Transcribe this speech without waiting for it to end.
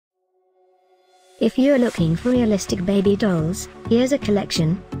If you're looking for realistic baby dolls, here's a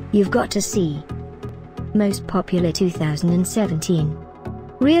collection you've got to see. Most popular 2017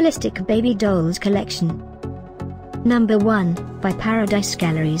 Realistic Baby Dolls Collection. Number 1, by Paradise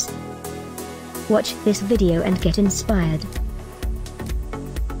Galleries. Watch this video and get inspired.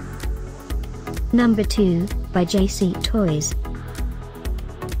 Number 2, by JC Toys.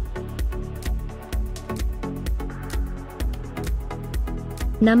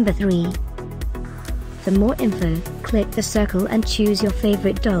 Number 3. For more info, click the circle and choose your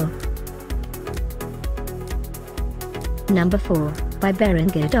favorite doll. Number 4, by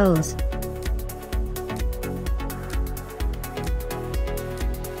Berenguer Dolls.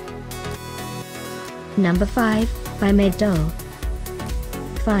 Number 5, by Made Doll.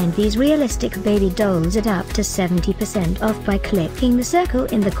 Find these realistic baby dolls at up to 70% off by clicking the circle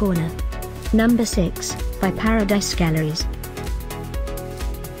in the corner. Number 6, by Paradise Galleries.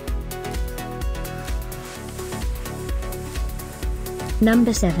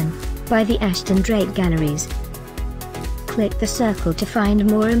 Number 7, by the Ashton-drake Galleries. Click the circle to find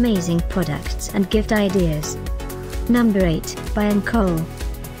more amazing products and gift ideas. Number 8, by Nicole.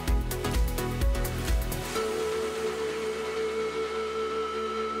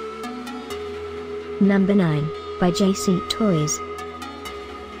 Number 9, by JC Toys.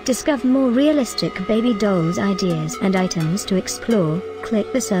 Discover more realistic baby dolls ideas and items to explore,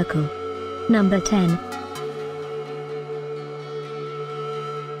 click the circle. Number 10.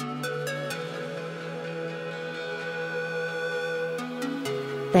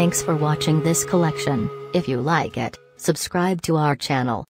 Thanks for watching this collection. If you like it, subscribe to our channel.